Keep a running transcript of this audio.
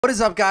What is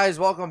up, guys?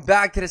 Welcome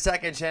back to the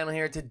second channel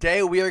here.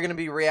 Today we are going to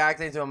be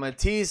reacting to a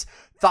Matisse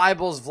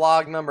Thybulle's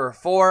vlog number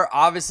 4.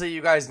 Obviously,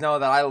 you guys know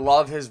that I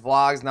love his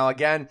vlogs. Now,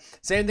 again,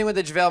 same thing with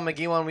the JaVale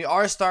McGee one. We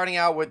are starting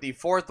out with the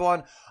 4th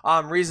one.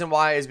 Reason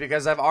why is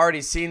because I've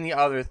already seen the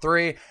other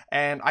 3,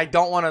 and I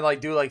don't want to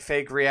do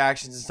fake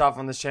reactions and stuff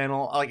on this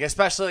channel.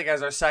 Especially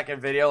as our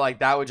second video,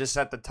 that would just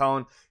set the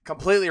tone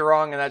completely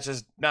wrong, and that's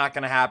just not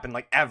going to happen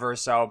ever.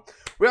 So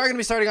we are going to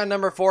be starting on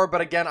number 4,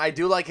 but again, I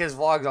do like his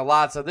vlogs a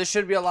lot, so this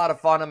should be a lot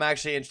of fun. I'm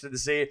actually interested to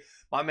see.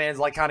 My man's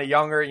kind of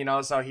younger, you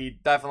know, so he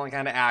definitely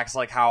kind of acts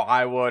like how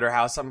I would or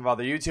how some of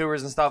other YouTubers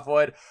and stuff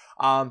would.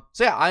 So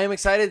yeah, I am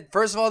excited.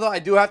 First of all, though, I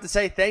do have to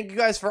say thank you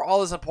guys for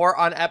all the support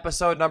on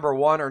episode number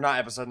 1, or not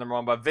episode number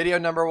 1, but video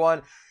number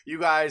 1. You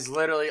guys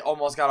literally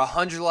almost got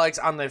 100 likes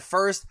on the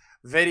first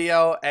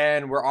video,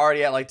 and we're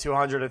already at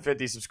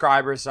 250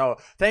 subscribers, so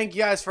thank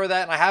you guys for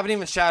that. And I haven't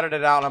even shouted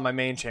it out on my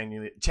main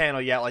channel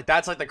yet.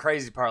 That's the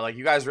crazy part.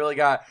 You guys really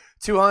got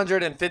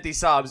 250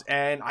 subs,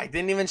 and I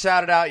didn't even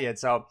shout it out yet.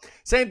 So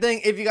same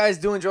thing, if you guys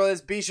do enjoy this,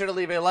 be sure to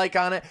leave a like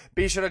on it.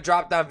 Be sure to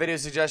drop down video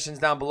suggestions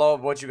down below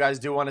of what you guys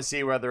do want to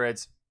see, whether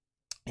it's,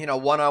 you know,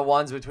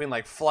 one-on-ones between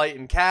Flight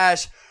and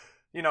Cash,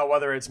 you know,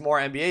 whether it's more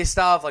NBA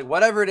stuff,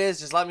 whatever it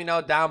is, just let me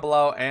know down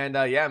below. And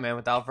yeah, man,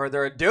 without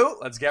further ado,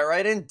 let's get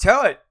right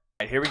into it.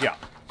 Here we go.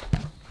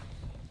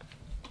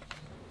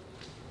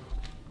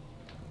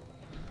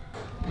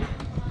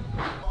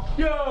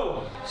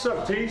 Yo, what's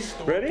up, Tease?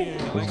 Ready?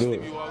 Let's do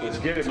it. Let's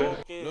get it, man.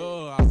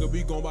 I could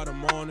be going by the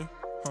morning,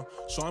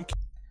 so I'm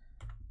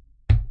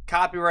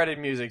Copyrighted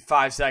music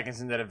 5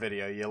 seconds into the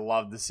video. You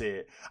love to see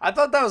it. I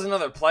thought that was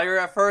another player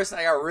at first.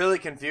 I got really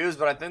confused,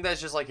 but I think that's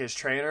just his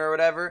trainer or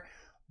whatever.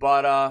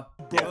 But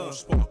yeah.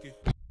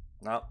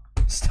 No,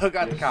 still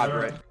got the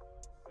copyright.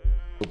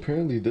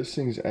 Apparently this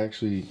thing's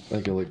actually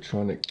an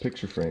electronic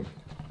picture frame,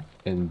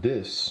 and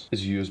this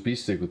is a USB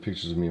stick with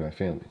pictures of me and my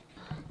family.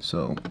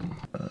 So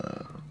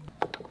how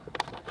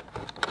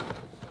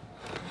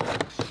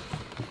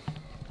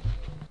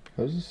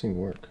does this thing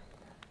work?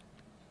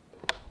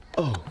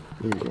 Oh,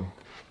 there we go.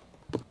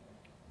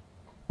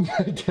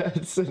 My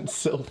dad sent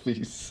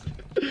selfies.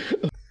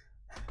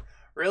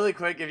 Really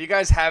quick, if you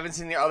guys haven't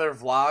seen the other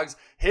vlogs,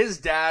 his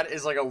dad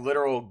is a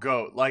literal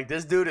goat.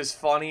 This dude is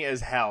funny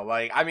as hell.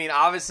 I mean,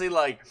 obviously,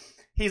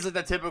 he's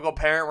the typical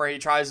parent where he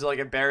tries to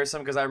embarrass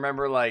him, because I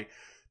remember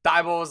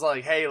Thybulle was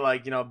hey,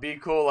 you know, be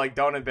cool,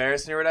 don't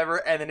embarrass me or whatever,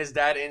 and then his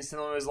dad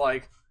instantly was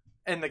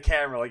in the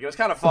camera. It was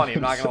kind of funny,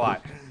 I'm not gonna lie.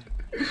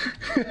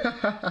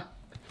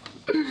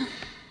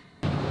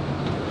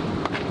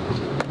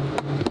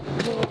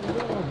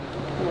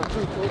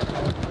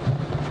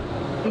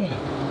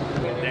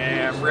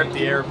 Damn, rip the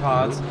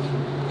AirPods.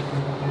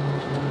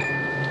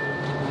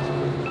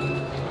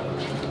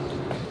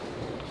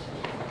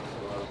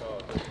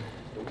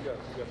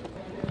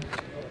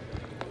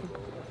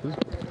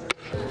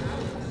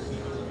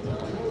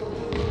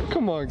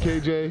 Come on,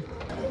 KJ.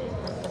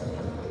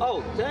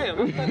 Oh, damn.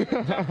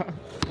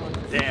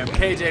 Damn,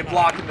 KJ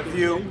blocking the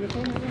view.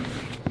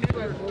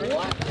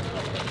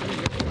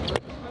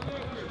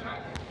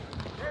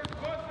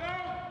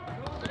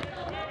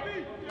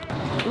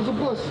 There's a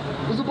bus.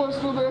 There's a bus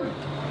still there.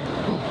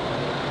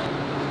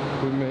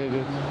 We made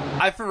it.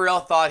 I for real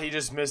thought he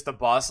just missed the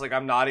bus.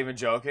 I'm not even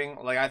joking.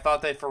 I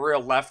thought they for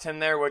real left him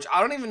there, which I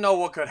don't even know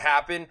what could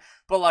happen.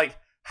 But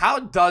how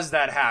does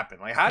that happen?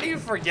 How do you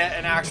forget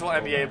an actual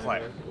NBA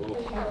player?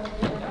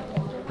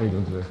 How you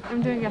doing today?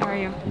 I'm doing good. How are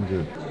you? I'm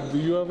good. Do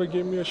you ever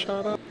give me a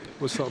shout out?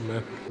 What's up,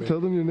 man? Tell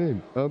them your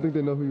name. I don't think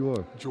they know who you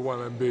are.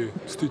 Joel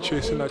MB. Still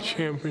chasing that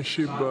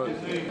championship, but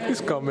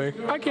it's coming.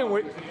 I can't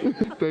wait.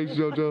 Thanks,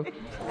 JoJo.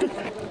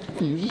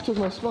 Hey, you just took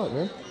my spot,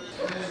 man.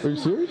 Are you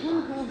serious?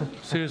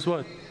 Serious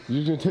what?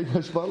 You just gonna take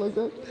my spot like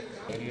that?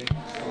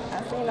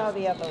 I've seen all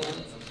the other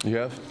ones. You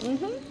have?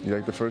 Mm-hmm. You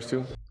like the first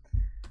 2?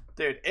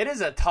 Dude, it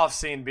is a tough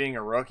scene being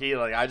a rookie.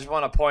 I just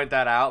want to point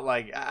that out.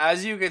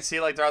 As you can see,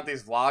 throughout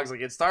these vlogs,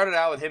 it started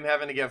out with him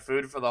having to get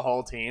food for the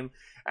whole team.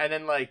 And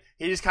then,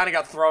 he just kind of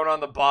got thrown on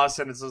the bus,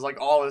 and it's just,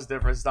 all this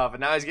different stuff.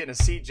 And now he's getting a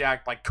seat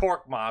jacked by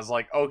Cork Maz.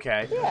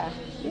 Okay. Yeah,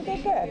 you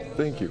did good.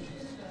 Thank you.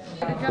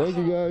 Thank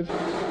you, guys.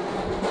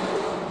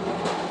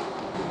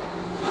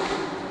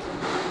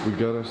 We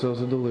got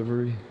ourselves a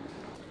delivery.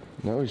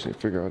 Now we just need to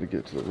figure out how to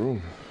get to the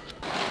room.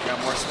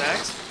 Got more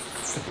snacks?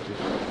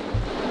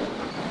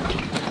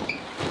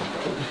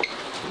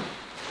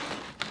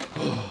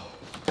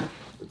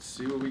 Let's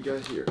see what we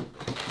got here.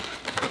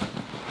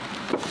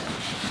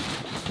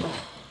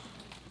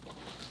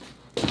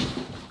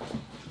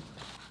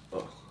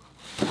 Oh,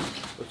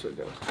 upside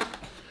down.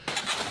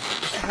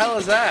 What the hell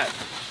is that?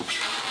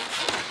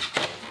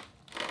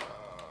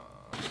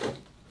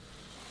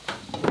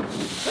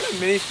 Is that a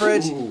mini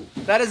fridge? Ooh.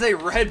 That is a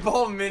Red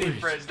Bull mini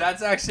fridge.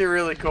 That's actually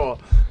really cool.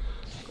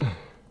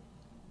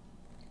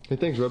 Hey,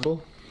 thanks, Red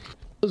Bull.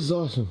 This is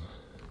awesome.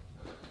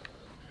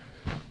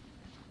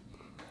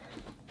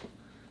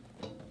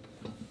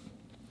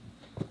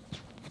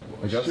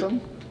 I got some?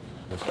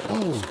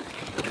 Oh,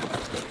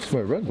 it's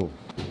my Red Bull.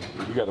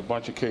 You got a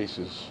bunch of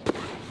cases.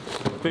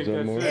 think that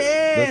that's more? it.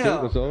 That's it?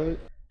 Damn. That's all it?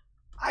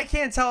 I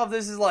can't tell if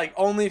this is like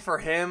only for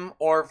him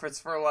or if it's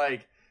for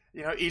like,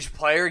 you know, each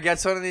player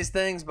gets one of these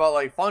things. But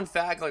like, fun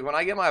fact, like when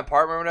I get my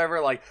apartment or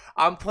whatever, like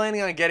I'm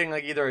planning on getting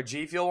like either a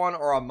G Fuel one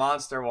or a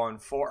Monster one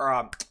for,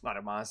 or not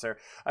a Monster,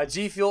 a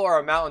G Fuel or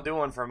a Mountain Dew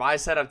one for my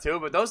setup too.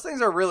 But those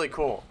things are really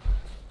cool.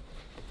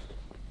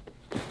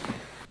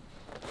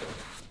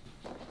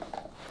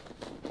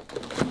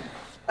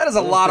 That is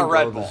a lot of think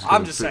all Red Bull. this is I'm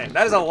gonna just fit. saying,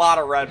 that is a lot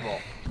of Red Bull.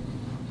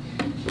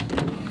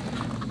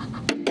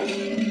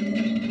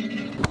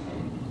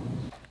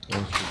 I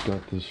just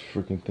forgot this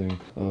freaking thing.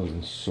 Oh,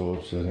 it's so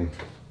upsetting.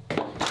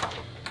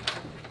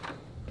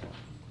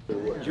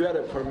 You had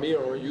a premiere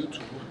on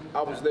YouTube.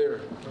 I was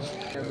there.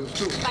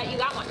 But you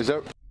got one. Is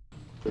that?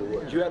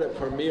 You had a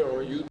premiere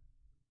on YouTube.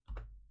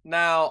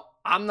 Now,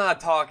 I'm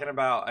not talking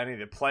about any of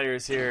the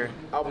players here.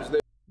 I was there.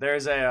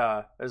 There's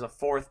a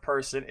fourth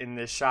person in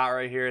this shot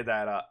right here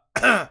that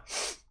you know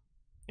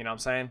what I'm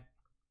saying?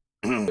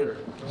 But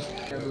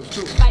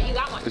you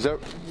got one. Is that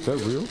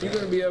real? You're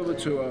gonna be able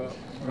to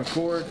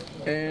record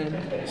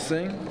and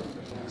sing.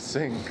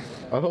 Sing.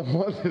 I don't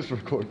want this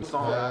recorded.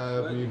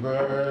 Happy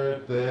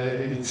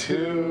birthday to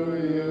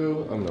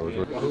you. I'm not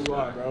recording.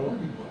 Bro.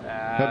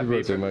 Happy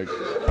birthday, Mike.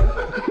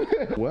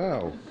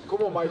 Wow.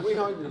 Come on, Mike. We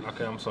hungry.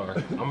 Okay, I'm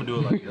sorry. I'm gonna do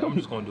it like this. I'm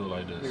just gonna do it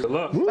like this. Good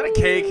luck. Is that a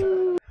cake?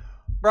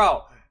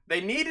 Bro,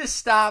 they need to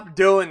stop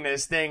doing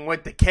this thing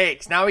with the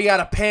cakes. Now we got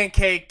a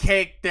pancake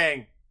cake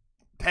thing.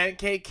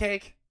 Pancake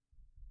cake?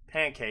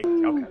 Pancake.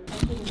 Okay.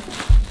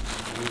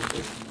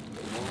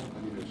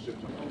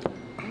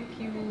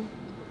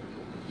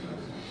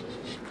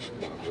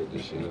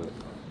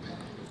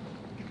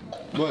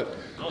 What?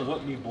 Don't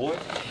whoop me, boy.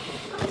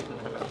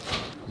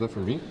 Is that for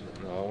me?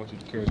 No, I want you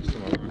to carry this to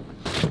my room.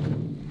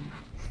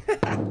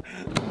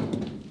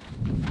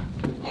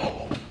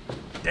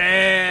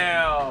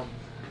 Damn.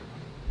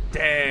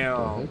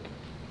 Damn.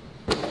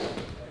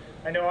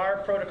 I know our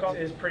protocol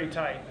is pretty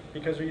tight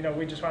because we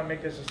just want to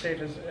make this as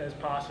safe as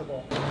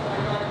possible.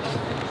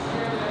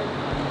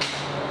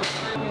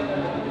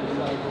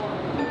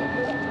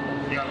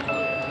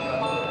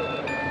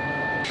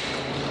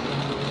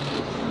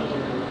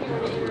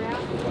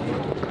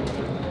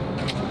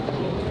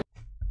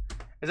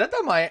 Is that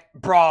the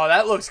bro?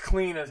 That looks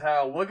clean as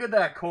hell. Look at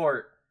that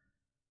court.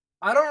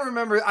 I don't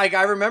remember. Like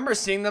I remember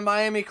seeing the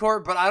Miami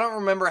court, but I don't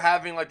remember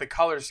having like the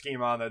color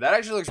scheme on there. That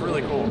actually looks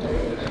really cool.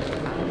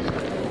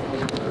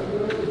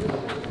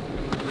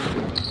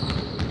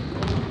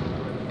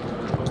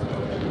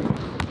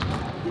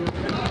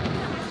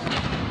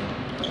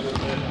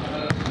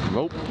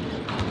 Nope.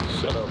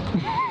 Shut up.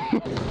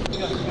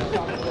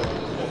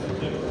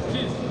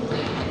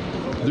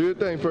 Do your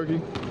thing, Perky.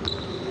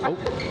 Oh.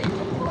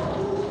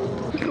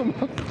 Come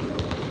on.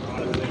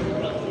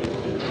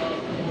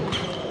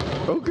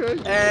 Okay.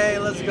 Hey,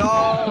 let's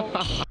go.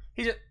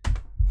 He just,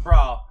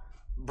 bruh.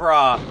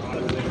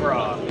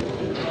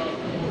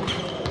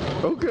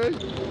 Okay.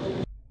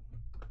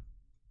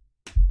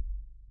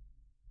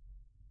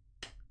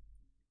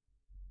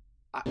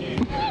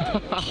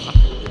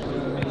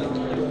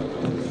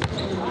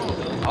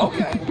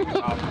 Okay.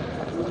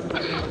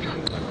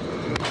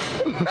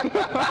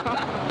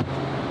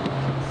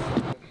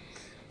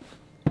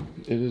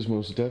 It is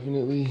most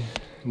definitely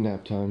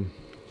nap time.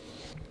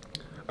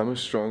 I'm a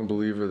strong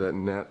believer that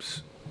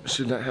naps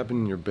should not happen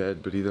in your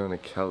bed, but either on a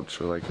couch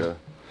or like a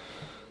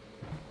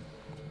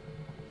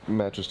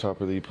mattress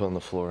topper that you put on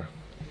the floor.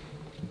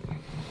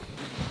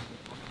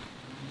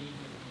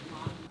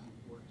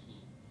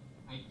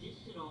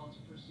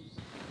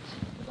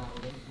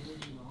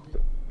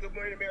 Good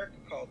Morning America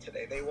called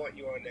today. They want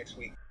you on next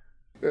week.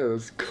 Yeah,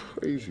 that's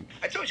crazy.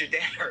 I told your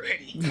dad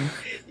already.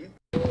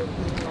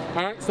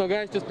 Alright, so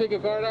guys, just pick a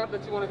guard out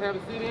that you want to have a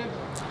seat in.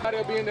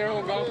 They'll be in their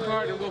own golf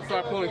cart and we'll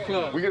start pulling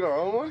clubs. We get our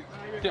own one?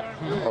 Yeah.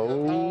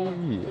 Oh,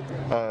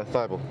 yeah.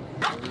 Thybulle.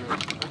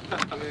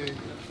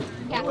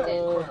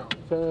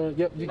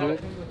 Yep, you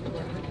good.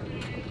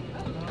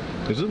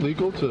 Is it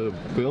legal to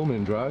film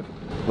and drive?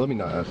 Let me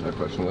not ask that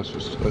question. Let's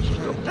just go.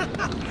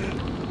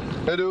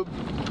 Hey, dude.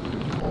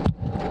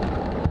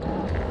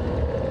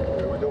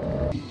 There we go.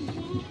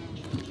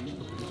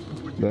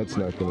 That's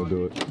not gonna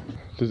do it.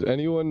 Does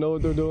anyone know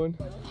what they're doing?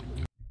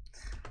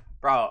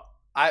 Bro,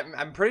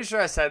 I'm pretty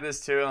sure I said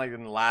this too, like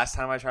in the last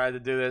time I tried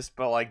to do this,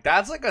 but like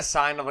that's like a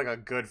sign of like a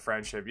good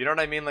friendship. You know what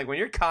I mean? Like when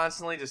you're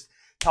constantly just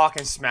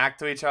talking smack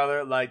to each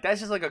other, like that's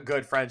just like a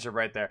good friendship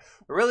right there.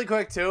 But really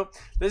quick too,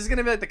 this is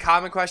gonna be like the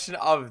comment question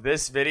of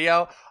this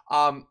video.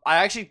 I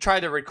actually tried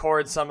to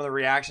record some of the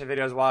reaction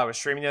videos while I was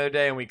streaming the other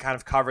day, and we kind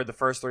of covered the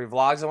first 3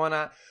 vlogs and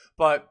whatnot.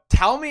 But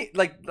tell me,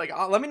 let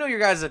me know your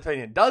guys'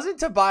 opinion. Doesn't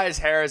Tobias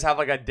Harris have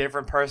like a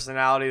different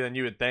personality than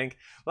you would think?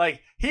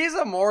 Like he's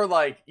a more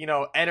like, you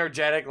know,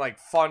 energetic, like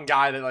fun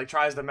guy that like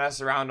tries to mess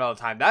around all the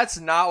time.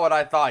 That's not what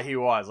I thought he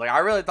was. Like I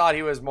really thought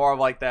he was more of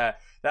like that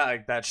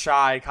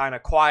shy kind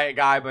of quiet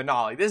guy. But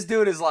no, like this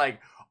dude is like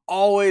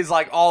always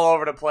like all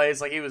over the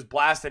place. Like he was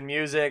blasting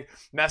music,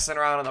 messing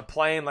around on the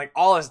plane, like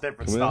all this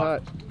different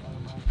stuff.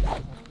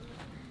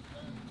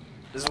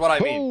 This is what I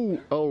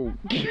mean. Oh.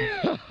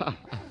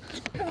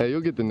 Hey,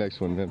 you'll get the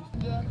next one, man.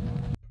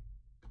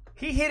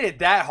 He hit it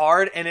that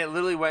hard, and it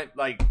literally went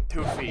like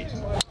 2 feet.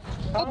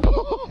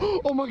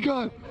 Oh my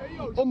god.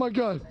 Oh my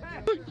god.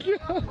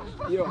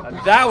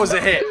 That was a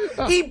hit.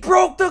 He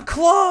broke the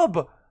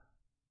club.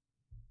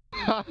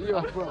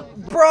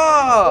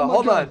 Bruh,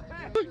 hold on.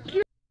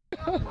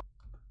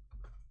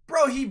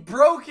 Bro, he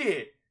broke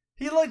it.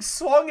 He like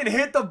swung and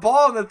hit the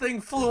ball and the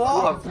thing flew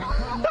off.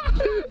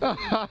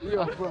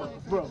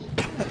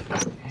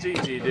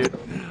 GG, dude.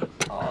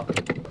 Oh.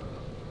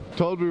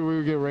 Told me we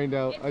would get rained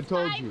out. I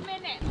told you.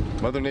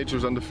 Mother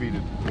Nature's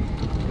undefeated.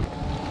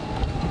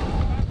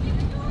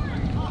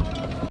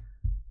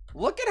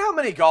 Look at how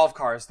many golf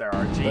cars there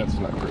are, G. That's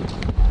not great.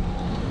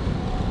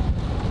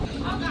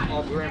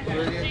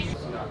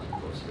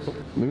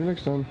 Maybe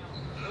next time.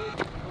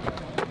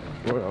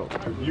 Well,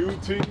 You,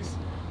 Tease,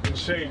 and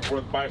Shane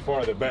were by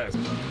far the best.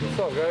 What's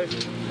up, guys?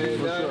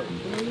 And,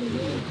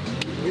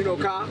 you know,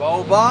 Kyle?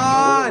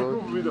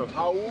 Boban!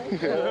 How? You do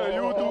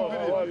video.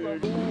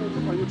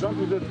 Are you drunk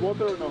with that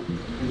water or no?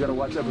 You gotta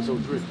watch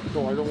episode 3.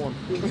 No, I don't want.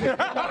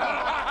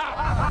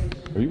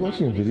 are you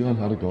watching a video on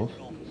how to golf?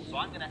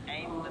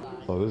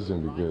 Oh, this is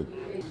gonna be good.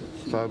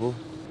 Thybulle,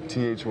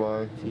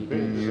 Thybulle.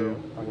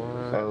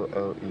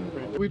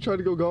 We tried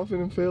to go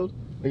golfing and failed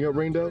and got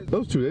rained out. That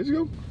was 2 days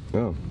ago?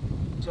 No.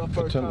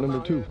 Attempt number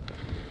 2.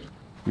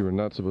 You were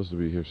not supposed to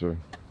be here, sir.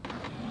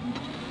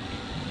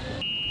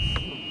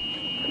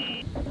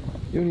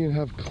 You don't even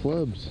have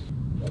clubs.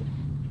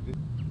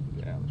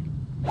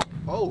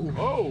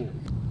 Oh.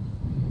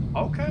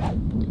 Okay.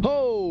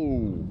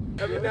 Oh!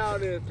 Every now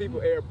and then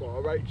people airball,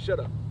 all right? Shut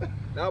up.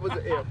 That was an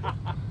airball.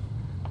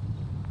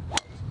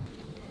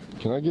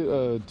 Can I get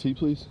a tea,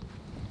 please?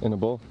 And a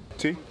ball?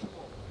 Tea?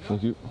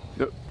 Thank you.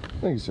 Yep.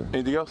 Thank you, sir.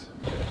 Anything else?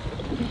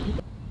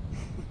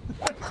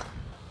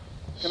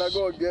 Can I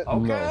go and get?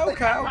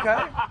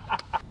 Okay.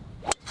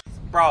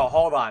 Bro,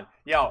 hold on.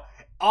 Yo,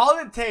 all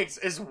it takes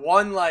is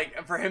one,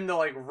 like, for him to,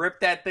 like, rip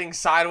that thing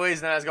sideways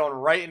and then it's going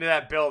right into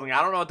that building.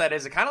 I don't know what that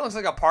is. It kind of looks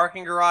like a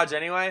parking garage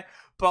anyway.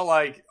 But,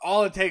 like,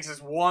 all it takes is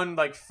one,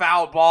 like,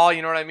 foul ball,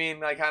 you know what I mean?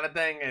 Like, kind of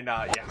thing. And,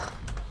 yeah.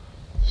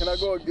 Can I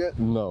go and get?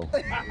 No.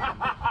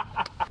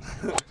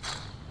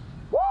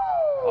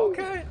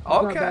 Okay.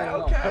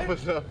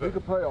 We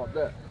can play off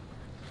that.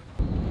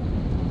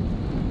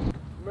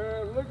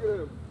 Man, look at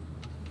him.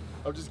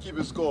 I'm just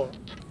keeping score.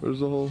 Where's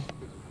the hole?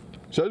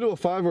 Should I do a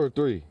 5 or a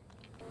 3?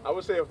 I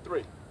would say a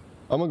 3.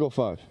 I'm gonna go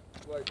 5.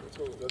 Like, that's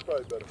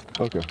probably better.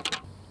 Okay.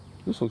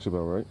 This looks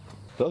about right.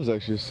 That was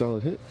actually a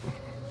solid hit.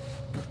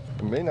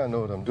 I may not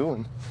know what I'm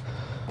doing,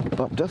 but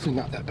I'm definitely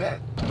not that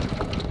bad.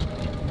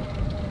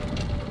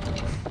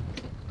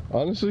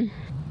 Honestly,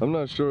 I'm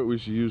not sure what we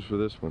should use for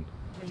this one.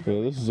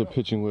 Yeah, this is a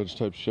pitching wedge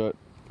type shot,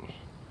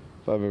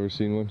 if I've ever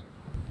seen one.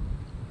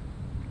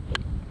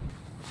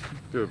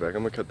 Give it back,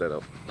 I'm gonna cut that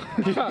out.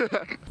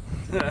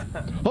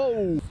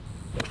 Oh!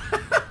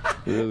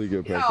 Really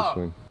good practice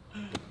swing.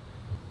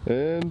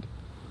 And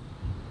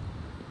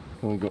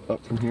I'm gonna go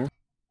up from here.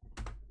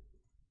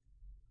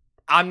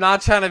 I'm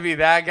not trying to be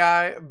that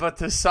guy, but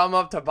to sum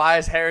up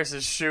Tobias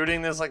Harris's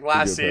shooting this like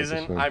last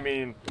season, I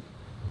mean.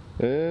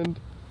 And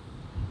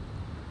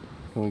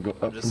I'm gonna go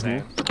up from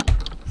here.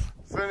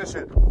 Finish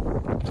it.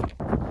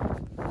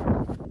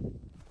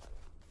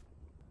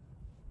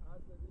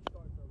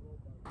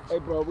 Hey,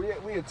 bro, we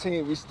a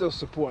team. We still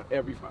support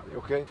everybody,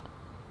 okay?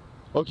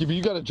 Okay, but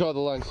you gotta draw the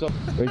line. So,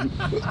 thank you.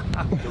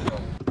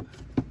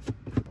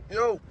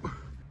 Yo,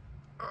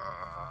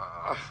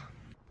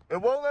 it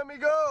won't let me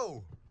go.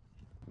 Oh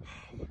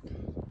my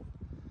God,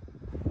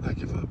 I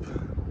give up.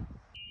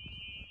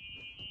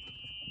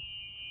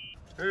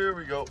 Here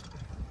we go.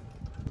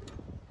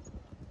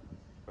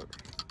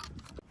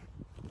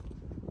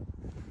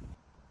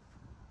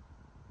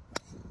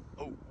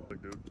 Oh,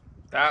 dude.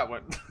 That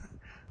one.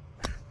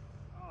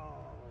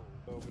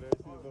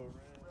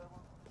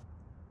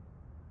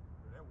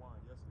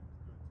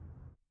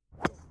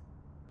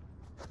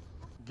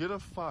 Get a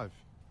 5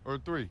 or a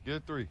 3. Get a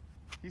 3.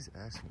 He's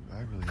asking.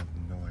 I really have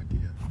no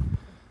idea.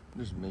 I'm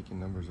just making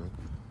numbers up.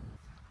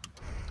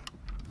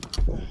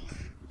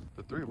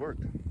 The 3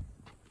 worked.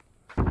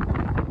 I'm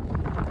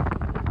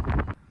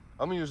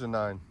gonna use a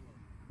 9.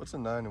 What's a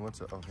 9 and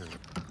what's a? Oh, here.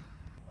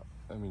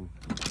 I mean,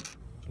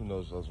 who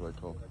knows? That was the right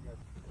call.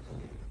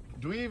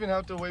 Do we even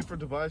have to wait for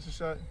Tobias'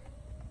 shot?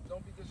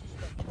 Don't be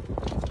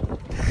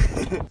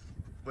disrespectful.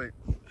 Wait,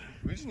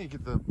 we just need to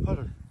get the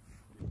putter.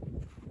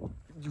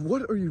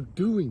 What are you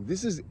doing?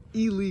 This is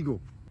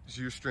illegal.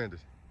 So you're stranded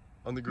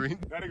on the green?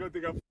 Gotta go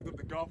think I f***ed up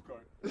the golf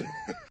cart.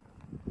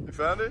 You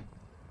found it?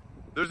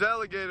 There's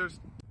alligators.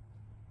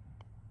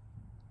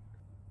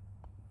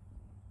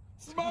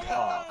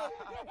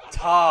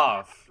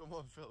 Tough. Come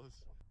on,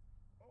 fellas.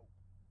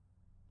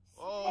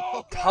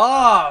 Oh.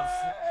 Tough.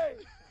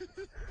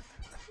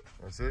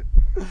 That's it?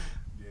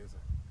 Yes.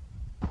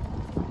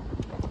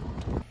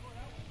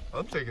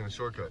 I'm taking a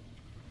shortcut.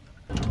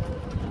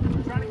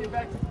 I'm trying to get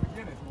back to the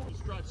beginning.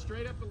 Just drive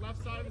straight up the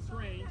left side of this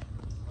range.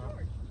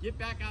 Get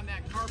back on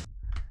that car.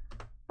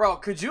 Bro,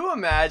 could you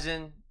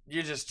imagine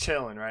you're just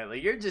chilling, right?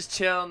 Like, you're just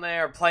chilling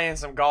there playing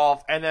some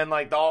golf, and then,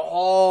 like, the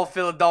whole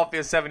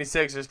Philadelphia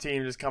 76ers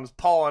team just comes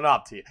pulling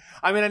up to you.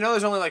 I mean, I know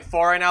there's only, like,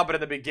 4 right now, but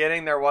in the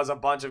beginning there was a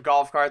bunch of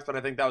golf carts, but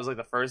I think that was, like,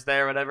 the first day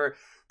or whatever.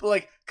 But,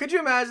 like, could you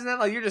imagine that?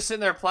 Like, you're just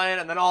sitting there playing,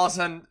 and then all of a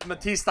sudden,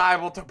 Matisse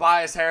Thybulle,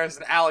 Tobias Harris,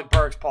 and Alec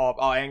Burks pull up.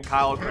 Oh, and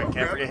Kyle Quinn.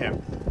 Can't forget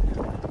him.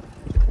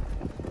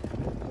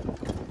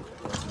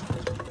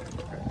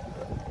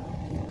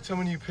 How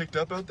many you picked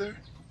up out there?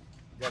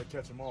 You gotta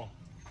catch them all.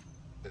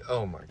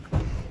 Oh my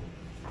God.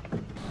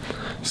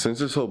 Since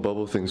this whole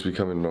bubble thing's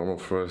becoming normal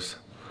for us,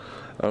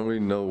 I don't really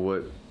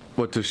know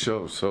what to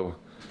show. So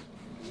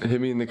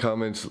hit me in the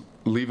comments,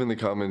 leave in the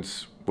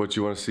comments what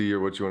you want to see or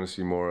what you want to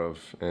see more of,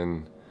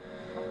 and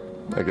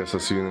I guess I'll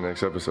see you in the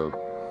next episode.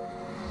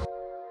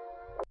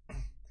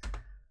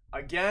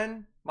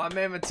 Again, my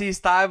man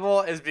Matisse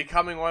Thybulle is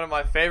becoming one of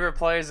my favorite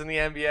players in the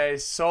NBA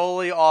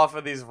solely off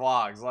of these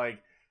vlogs.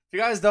 Like, if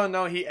you guys don't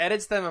know, he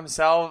edits them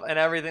himself and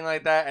everything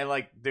like that. And,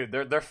 like, dude,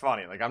 they're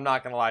funny. Like, I'm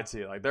not going to lie to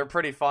you. Like, they're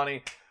pretty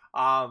funny.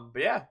 But,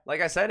 yeah,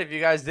 like I said, if you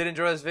guys did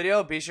enjoy this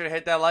video, be sure to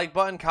hit that like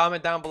button.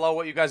 Comment down below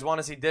what you guys want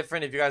to see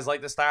different. If you guys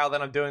like the style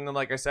that I'm doing them,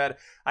 like I said,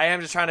 I am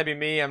just trying to be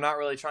me. I'm not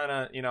really trying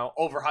to, you know,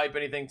 overhype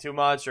anything too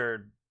much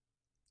or,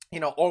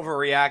 you know,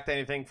 overreact to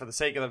anything for the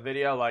sake of the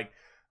video. Like,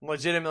 I'm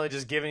legitimately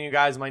just giving you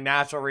guys my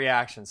natural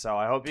reaction. So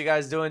I hope you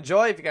guys do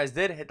enjoy. If you guys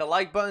did, hit the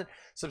like button.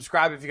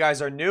 Subscribe if you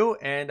guys are new.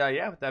 And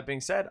yeah, with that being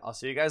said, I'll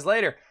see you guys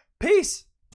later. Peace.